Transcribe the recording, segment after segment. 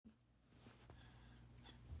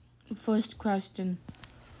First question.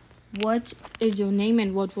 What is your name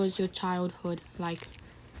and what was your childhood like?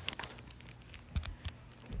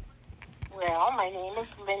 Well, my name is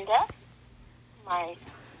Linda. My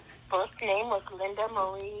birth name was Linda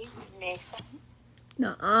Marie Mesa.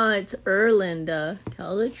 Nuh-uh, it's Erlinda.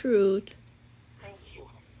 Tell the truth. Thank you.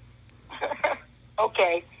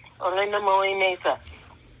 Okay, Linda Marie Mesa.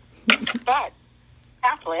 But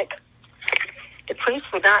Catholic, the priest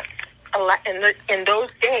would not in those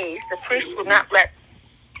days, the priest would not let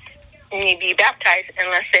me be baptized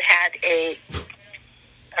unless they had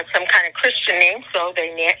some kind of Christian name, so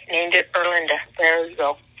they named it Erlinda. There you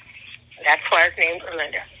go. That's why it's named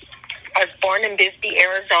Erlinda. I was born in Bisbee,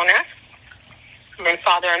 Arizona. My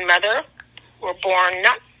father and mother were born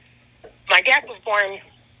my dad was born in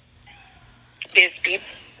Bisbee,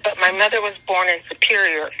 but my mother was born in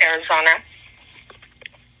Superior, Arizona.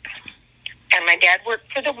 And my dad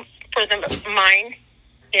worked for the mine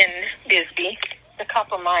in Bisbee, the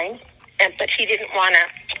copper mine, but he didn't want to.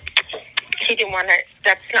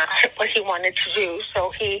 That's not what he wanted to do.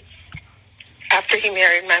 So after he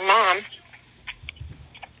married my mom,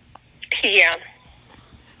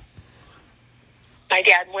 my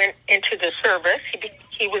dad went into the service.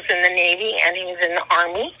 He was in the Navy and he was in the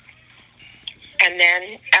Army. And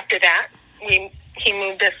then after that, he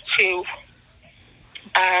moved us to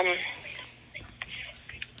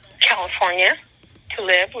California to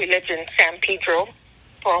live. We lived in San Pedro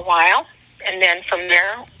for a while. And then from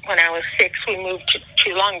there, when I was 6, we moved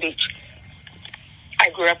to Long Beach. I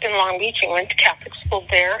grew up in Long Beach and went to Catholic school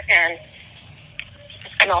there and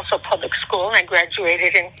also public school. And I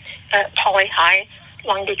graduated in Poly High,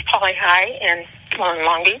 Long Beach Poly High in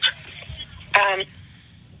Long Beach.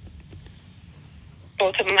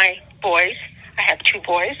 Both of my boys, I have 2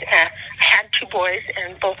 boys. I had 2 boys,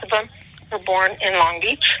 and both of them were born in Long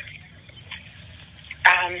Beach.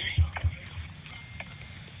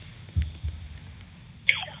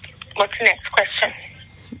 What's the next question?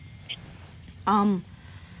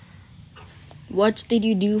 What did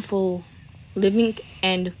you do for living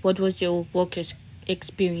and what was your work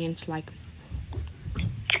experience like?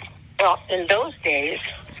 Well, in those days,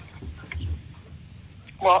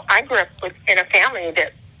 I grew up in a family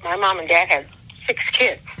that my mom and dad had 6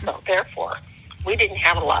 kids, so therefore we didn't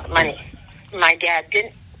have a lot of money. My dad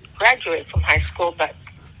didn't graduate from high school, but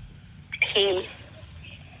he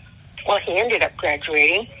ended up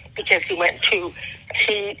graduating because he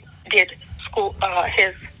did school,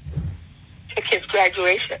 took his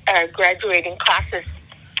graduating classes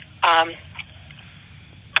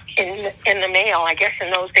in the mail. I guess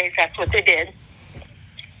in those days that's what they did.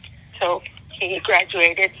 So he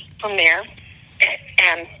graduated from there,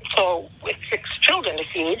 and so with 6 children to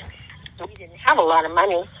feed, we didn't have a lot of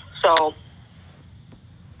money. So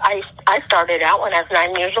I started out when I was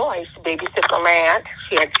 9 years old. I used to babysit for my aunt.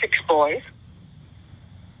 She had 6 boys.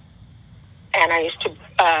 And I used to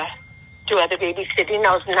do other babysitting.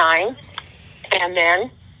 I was 9. And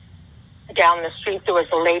then down the street, there was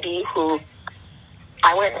a lady who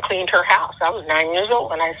I went and cleaned her house. I was 9 years old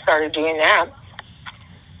when I started doing that.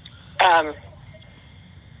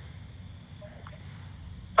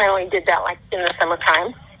 I only did that like in the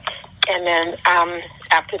summertime. And then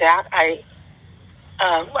after that, I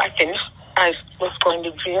finished. I was going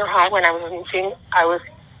to junior high when I was in I was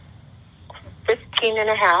 15 and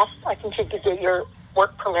a half. I think you could get your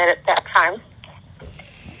work permit at that time.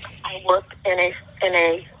 I worked in a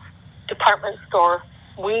department store.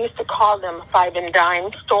 We used to call them a 5 and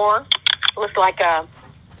dime store. It was like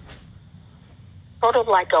sort of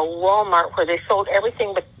like a Walmart where they sold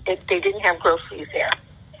everything, but they didn't have groceries there.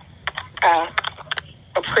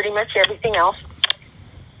 But pretty much everything else.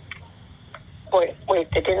 Wait,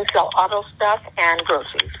 they didn't sell auto stuff and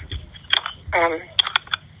groceries.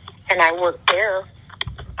 And I worked there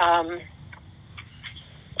when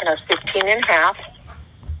I was 15 and a half.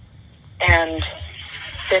 And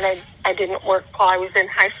then I didn't work while I was in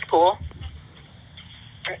high school.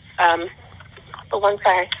 But once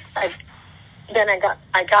I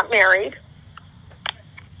got married,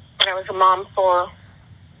 and I was a mom for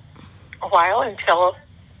a while until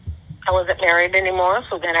I wasn't married anymore.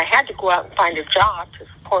 So then I had to go out and find a job to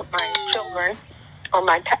support my children or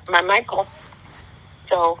my Michael.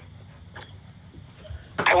 So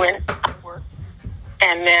I went to work,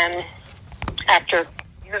 and then after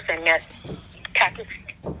years I met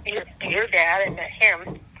your dad and met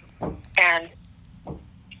him, and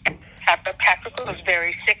Patrick was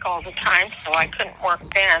very sick all the time, so I couldn't work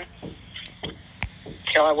then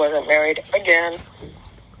until I wasn't married again.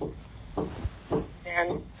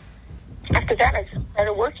 And after that, I just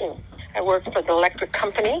started working. I worked for the electric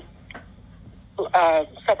company,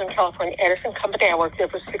 Southern California Edison Company. I worked there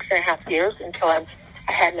for 6.5 years until I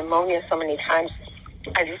had pneumonia so many times.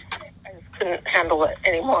 I just couldn't handle it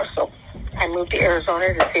anymore. So I moved to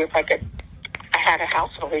Arizona to see if I had a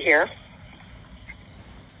house over here.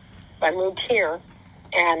 I moved here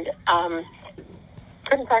and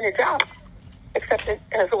couldn't find a job except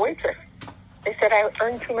as a waitress. They said I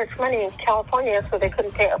earned too much money in California, so they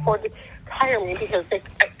couldn't afford to hire me because they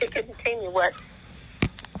couldn't pay me what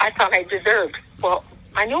I thought I deserved. Well,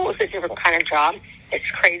 I knew it was a different kind of job. It's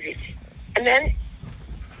crazy. And then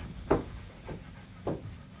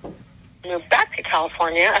moved back to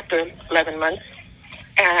California after 11 months,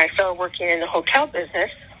 and I started working in the hotel business,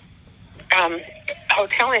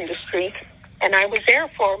 hotel industry, and I was there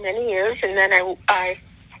for many years. And then I was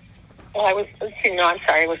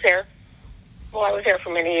there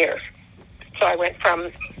for many years. So I went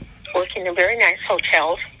from working in very nice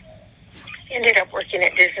hotels, ended up working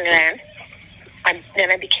at Disneyland.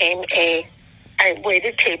 Then I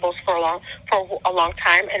waited tables for a long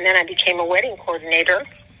time, and then I became a wedding coordinator,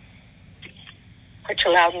 which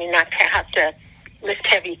allowed me not to have to lift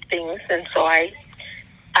heavy things. And so I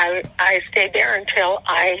stayed there until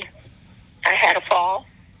I had a fall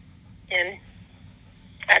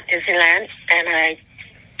at Disneyland, and I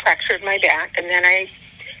fractured my back, and then I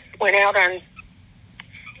went out I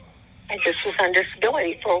just was on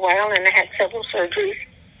disability for a while, and I had several surgeries.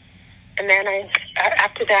 And then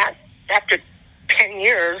after 10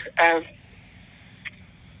 years of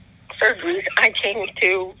surgeries, I came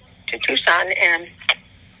to Tucson and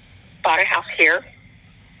bought a house here.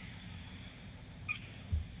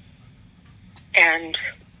 And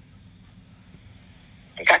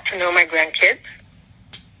I got to know my grandkids.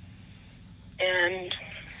 And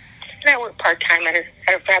I worked part-time at a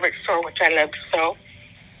fabric store, which I loved so.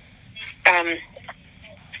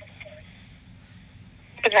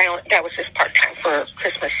 But that was just part-time for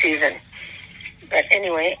Christmas season. But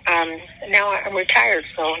anyway, now I'm retired,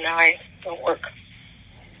 so now I don't work.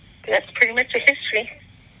 That's pretty much the history.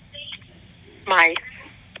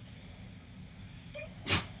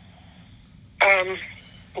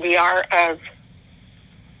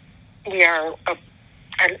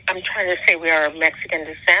 I'm trying to say we are of Mexican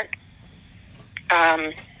descent.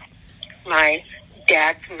 My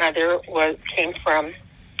dad's mother came from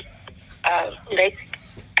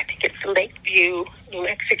Lakeview, New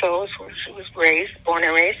Mexico, is where she was born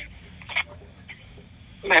and raised.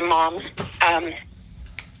 My mom's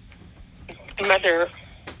mother,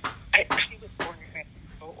 she was born in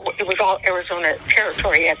Mexico. It was all Arizona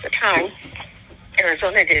territory at the time.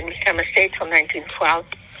 Arizona didn't become a state till 1912.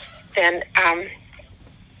 Then,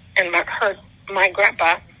 and my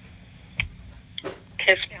grandpa,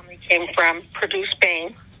 his family came from Purdue,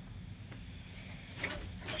 Spain,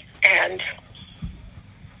 and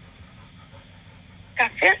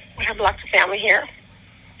that's it. We have lots of family here.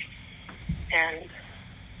 And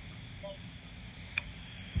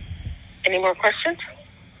any more questions?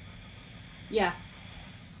 Yeah.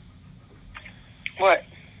 What?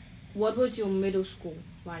 What was your middle school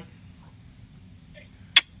like?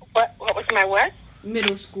 What was my what?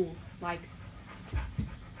 Middle school like?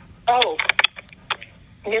 Oh,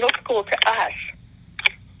 middle school to us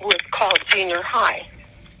was called junior high,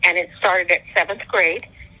 and it started at 7th grade,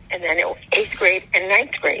 and then it was 8th grade and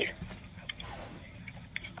 9th grade.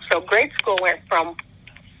 So grade school went from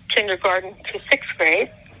kindergarten to 6th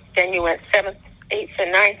grade, then you went 7th, 8th,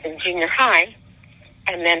 and 9th in junior high,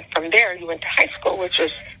 and then from there you went to high school, which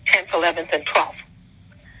was 10th, 11th, and 12th.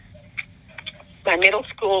 My middle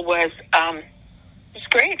school was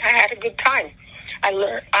great. I had a good time. I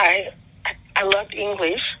loved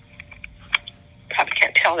English. Probably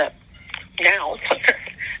can't tell that now.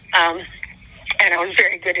 And I was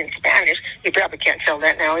very good in Spanish. You probably can't tell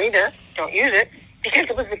that now either. Don't use it, because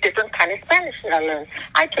it was a different kind of Spanish that I learned.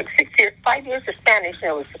 I took 5 years of Spanish, and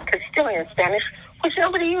it was Castilian Spanish, which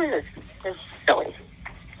nobody uses. It's silly.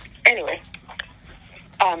 Anyway,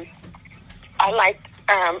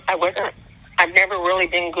 I've never really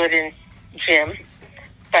been good in gym,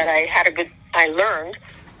 but I learned.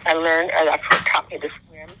 That's what taught me to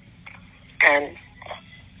swim and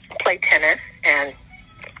play tennis, and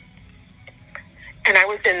I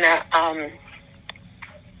was in the,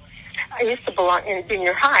 I used to belong, in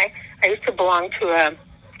junior high, I used to belong to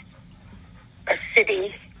a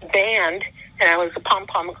city band, and I was a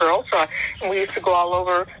pom-pom girl, and we used to go all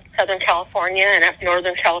over Southern California and up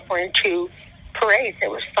Northern California to parades. It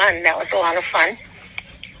was fun. That was a lot of fun.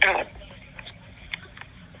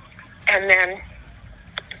 And then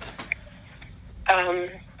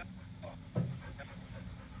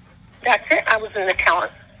that's it. I was in the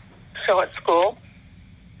talent show at school.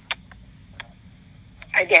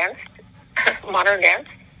 danced, modern dance.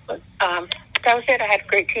 That was it. I had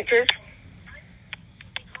great teachers.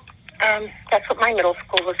 That's what my middle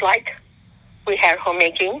school was like. We had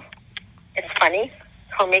homemaking. It's funny.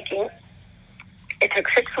 Homemaking. It took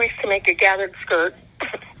 6 weeks to make a gathered skirt.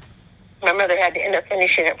 My mother had to end up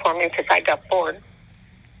finishing it for me because I got bored.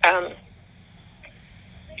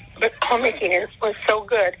 But homemaking was so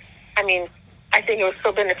good. I mean, I think it was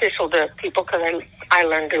so beneficial to people because I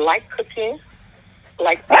learned to like cooking,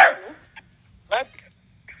 like cooking, but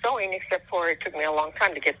sewing, except for it took me a long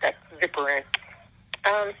time to get that zipper in.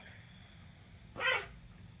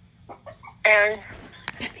 And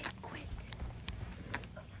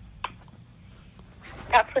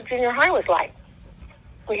that's what junior high was like.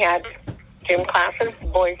 We had gym classes. The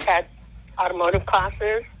boys had automotive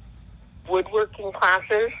classes, woodworking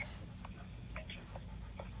classes,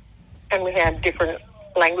 and we had different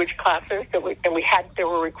language classes there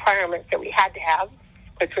were requirements that we had to have,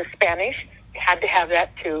 which was Spanish. You had to have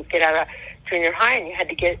that to get out of junior high, and you had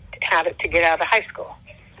to have it to get out of high school.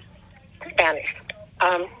 Spanish.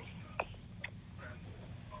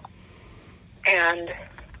 And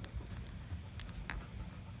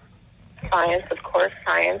science, of course,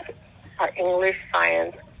 science, our English,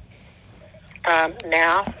 science,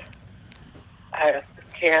 math,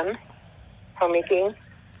 gym, homemaking,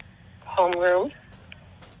 homeroom.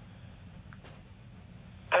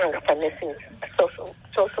 I don't know if I'm missing a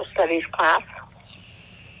social studies class.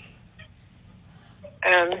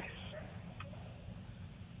 And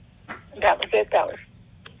that was it. That was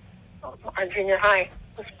our junior high.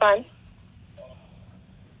 It was fun.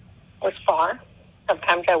 It was far.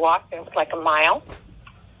 Sometimes I walked and it was like a mile.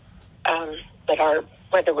 But our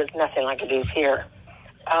weather was nothing like it is here.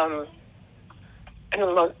 And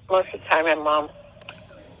most of the time my mom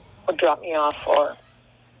would drop me off or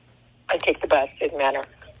I'd take the bus. Didn't matter.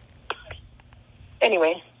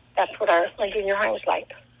 Anyway, that's what my junior high was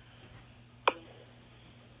like.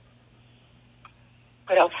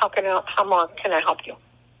 What else? How more can I help you?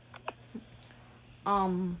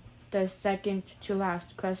 The second to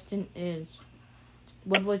last question is,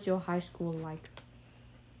 what was your high school like?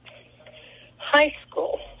 High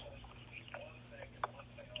school.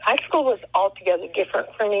 High school was altogether different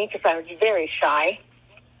for me because I was very shy,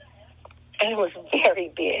 and it was very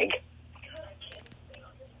big.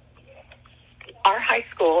 Our high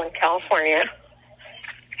school in California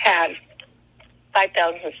had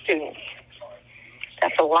 5,000 students.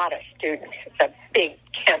 That's a lot of students. It's a big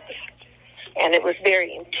campus. And it was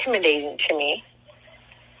very intimidating to me.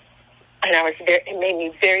 And it made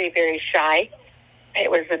me very, very shy.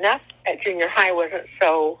 It was enough at junior high wasn't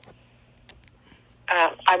so,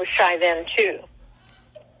 I was shy then too.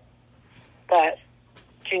 But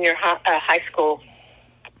high school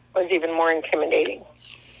was even more intimidating.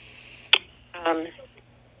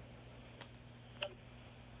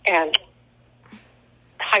 And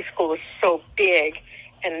high school was so big,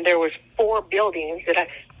 and there was 4 buildings that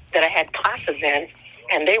I had classes in,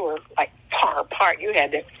 and they were like far apart. You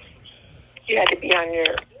had to be on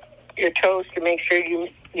your toes to make sure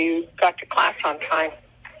you got to class on time.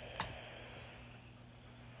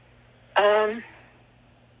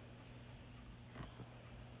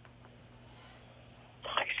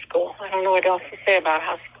 High school. I don't know what else to say about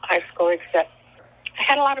high school except I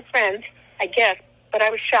had a lot of friends, I guess, but I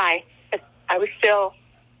was shy. But I was still.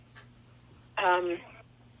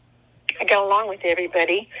 I got along with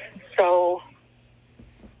everybody, so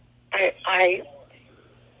I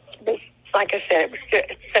was, like I said,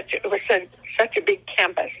 it was such a big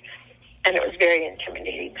campus, and it was very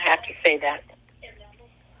intimidating. I have to say that,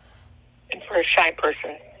 and for a shy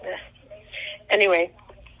person. Anyway,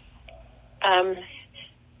 it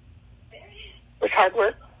was hard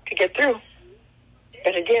work to get through,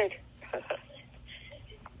 but I did.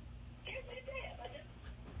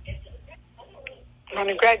 I'm going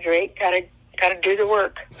to graduate. Got to do the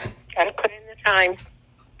work. Got to put in the time.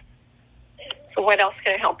 So what else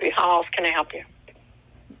can I help you? How else can I help you?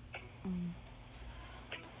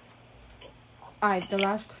 All right, the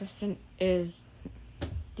last question is,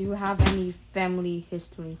 do you have any family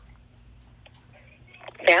history?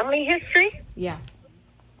 Family history? Yeah.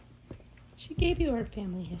 She gave you her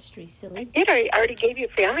family history, silly. I already gave you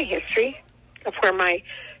family history of where my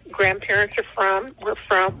grandparents were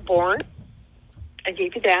born. I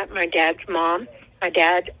gave you that. My dad's mom. My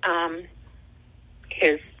dad,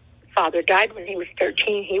 his father died when he was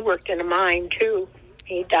 13. He worked in a mine, too.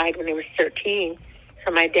 He died when he was 13.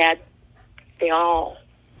 So my dad, they all,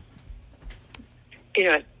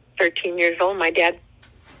 at 13 years old, my dad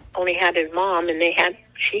only had his mom, and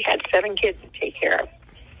she had 7 kids to take care of.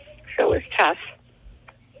 So it was tough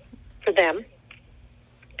for them.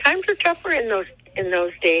 times were tougher in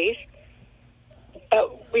those days,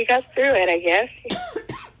 but we got through it, I guess.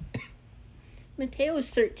 Matteo's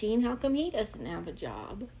 13. How come he doesn't have a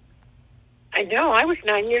job? I know. I was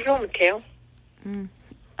 9 years old, Matteo.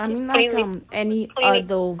 I mean, like any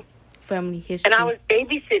other family history. And I was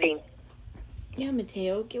babysitting. Yeah,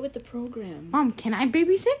 Matteo, get with the program. Mom, can I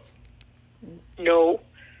babysit? No.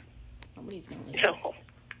 Nobody's gonna let you. No.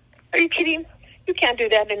 Are you kidding? You can't do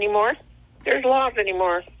that anymore. There's laws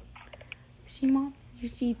anymore. See, Mom? You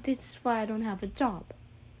see, this is why I don't have a job.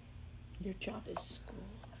 Your job is school.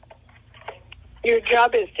 Your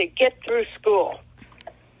job is to get through school.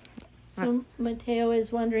 So Matteo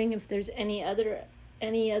is wondering if there's any other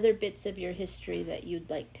bits of your history that you'd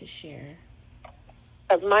like to share.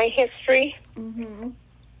 Of my history? Mm-hmm.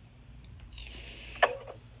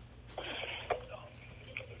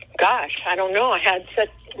 Gosh, I don't know. I had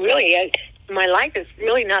my life is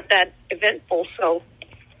really not that eventful, so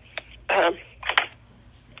I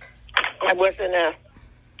wasn't a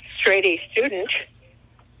straight A student.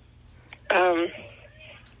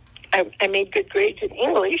 I made good grades in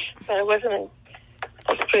English, but I wasn't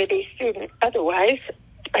a straight A student. Otherwise,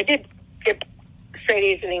 I did get straight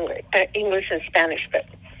A's in English and Spanish, but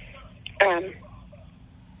I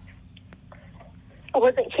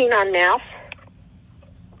wasn't keen on math.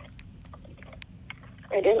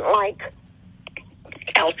 I didn't like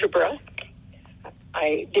algebra.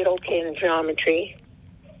 I did okay in geometry.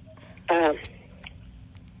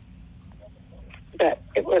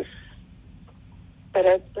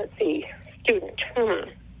 Let's see, student.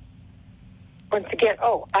 Once again,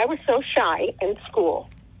 I was so shy in school.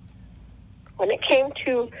 When it came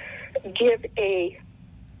to give a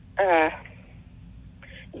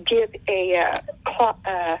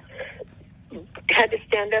had to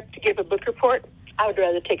stand up to give a book report, I would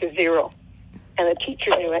rather take a 0. And the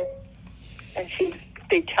teacher knew it. And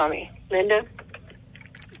they'd tell me, Linda,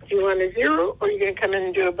 do you want a 0 or are you going to come in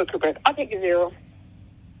and do a book report? I'll take a 0.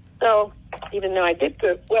 So even though I did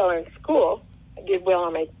good well in school, I did well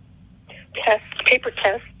on my tests, paper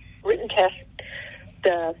tests, written tests,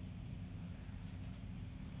 the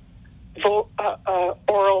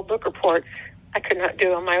oral book reports, I could not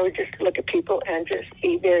do them. I would just look at people and just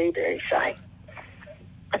be very, very shy.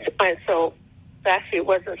 So actually it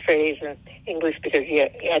wasn't straight A's in English because you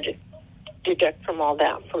had to deduct from all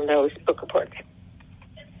that, from those book reports.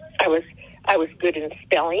 I was good in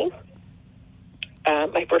spelling.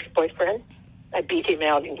 My first boyfriend, I beat him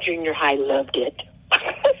out in junior high, loved it.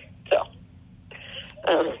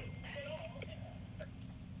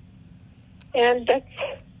 And that's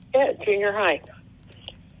it, junior high.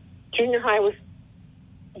 Junior high was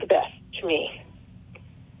the best to me.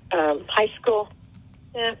 High school,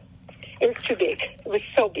 it was too big. It was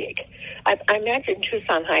so big. I imagine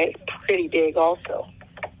Tucson High is pretty big also.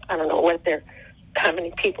 I don't know how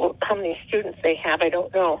many students they have, I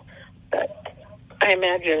don't know. But I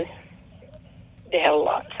imagine they have a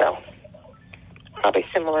lot, so probably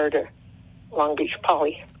similar to Long Beach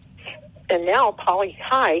Poly. And now Poly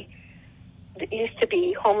High, it used to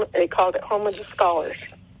be they called it Home of the Scholars.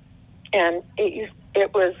 And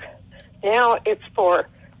now it's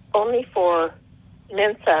only for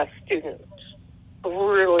Mensa students,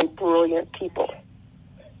 really brilliant people.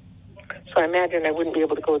 So I imagine I wouldn't be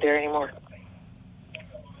able to go there anymore.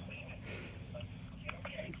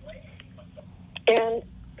 And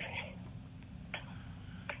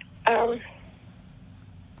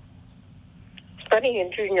studying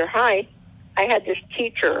in junior high, I had this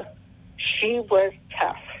teacher. She was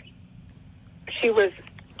tough. She was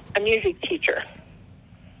a music teacher,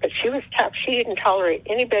 but she was tough. She didn't tolerate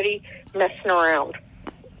anybody messing around.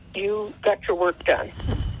 You got your work done.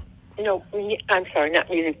 No, I'm sorry, not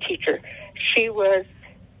music teacher. She was,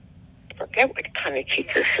 I forget what kind of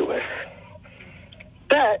teacher she was.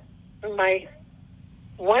 But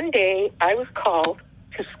one day I was called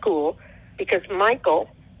to school because Michael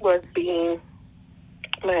was your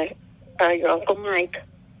Uncle Mike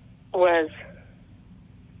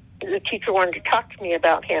the teacher wanted to talk to me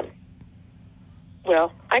about him.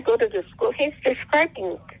 Well, I go to the school. He's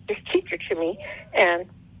describing this teacher to me, and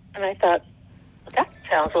I thought, that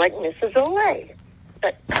sounds like Mrs. Olay.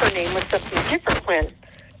 But her name was something different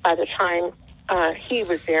by the time he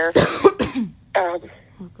was there.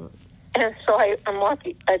 And so I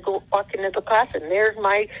go walk into the class, and there's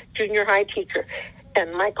my junior high teacher.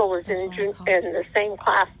 And Michael was in the same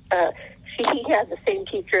class. He had the same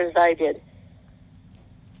teacher as I did.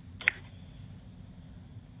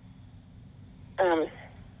 And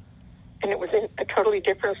it was in a totally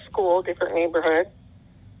different school, different neighborhood.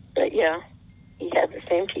 But yeah, he had the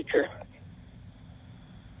same teacher.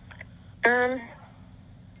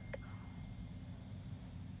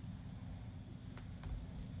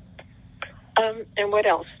 And what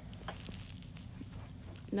else?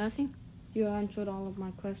 Nothing. You answered all of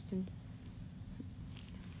my questions.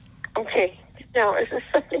 Okay. Now, is this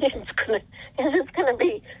something is this gonna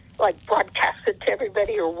be like broadcasted to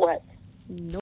everybody or what?